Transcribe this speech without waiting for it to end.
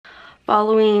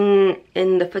following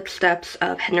in the footsteps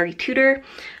of Henry Tudor,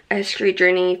 A History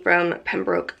Journey from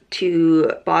Pembroke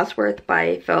to Bosworth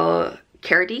by Phil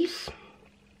Carradine.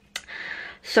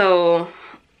 So,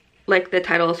 like the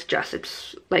title suggests,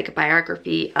 it's like a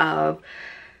biography of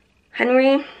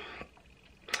Henry.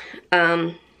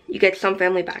 You get some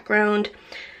family background,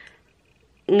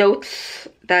 notes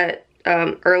that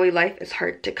early life is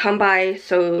hard to come by,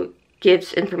 so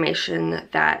gives information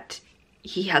that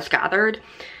he has gathered.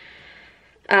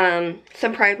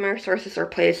 Some primary sources are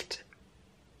placed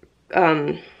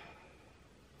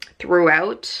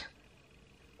throughout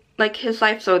like his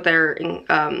life, so they're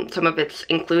some of it's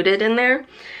included in there.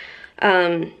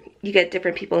 You get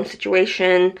different people and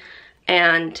situation,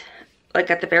 and like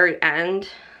at the very end,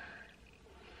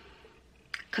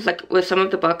 because like with some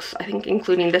of the books, I think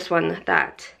including this one,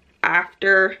 that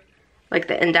after like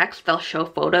the index they'll show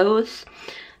photos,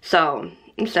 so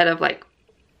instead of like,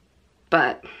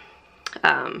 but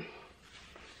a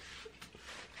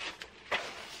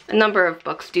number of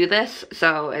books do this,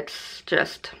 so it's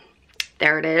just,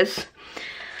 there it is.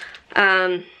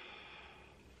 I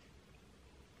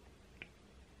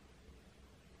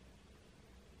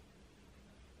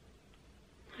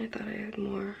thought I had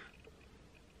more.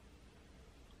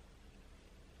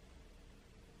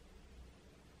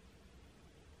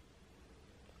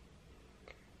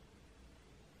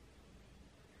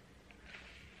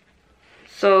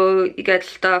 So you get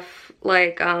stuff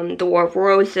like the War of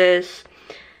Roses,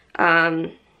 a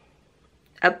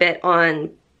bit on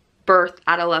birth,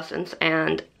 adolescence,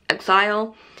 and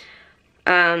exile,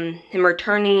 him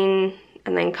returning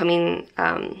and then coming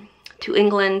to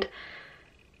England.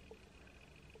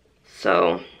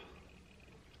 So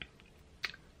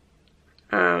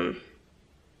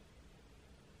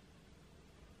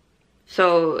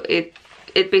it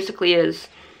basically is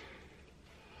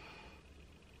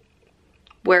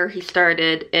where he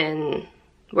started in,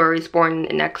 where he's born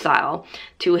in exile,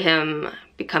 to him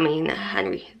becoming the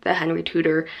Henry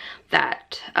Tudor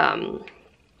that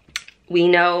we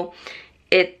know.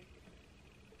 It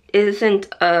isn't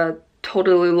a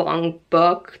totally long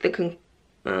book.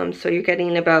 So you're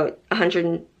getting about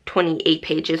 128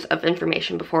 pages of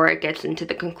information before it gets into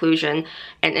the conclusion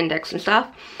and index and stuff.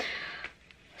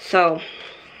 So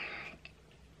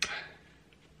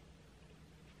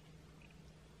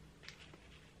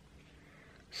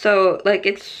like,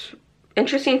 it's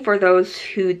interesting for those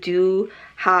who do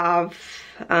have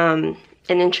an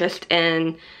interest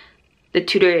in the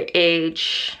Tudor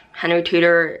age, Henry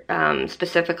Tudor,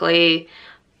 specifically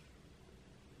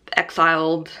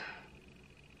exiled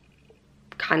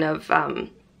kind of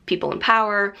people in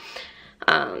power,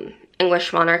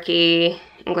 English monarchy,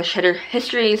 English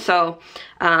history. So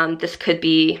this could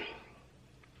be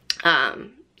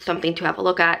something to have a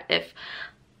look at if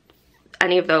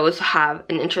any of those have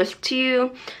an interest to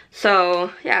you.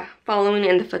 So yeah, following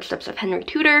in the footsteps of Henry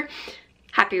Tudor.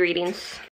 Happy readings.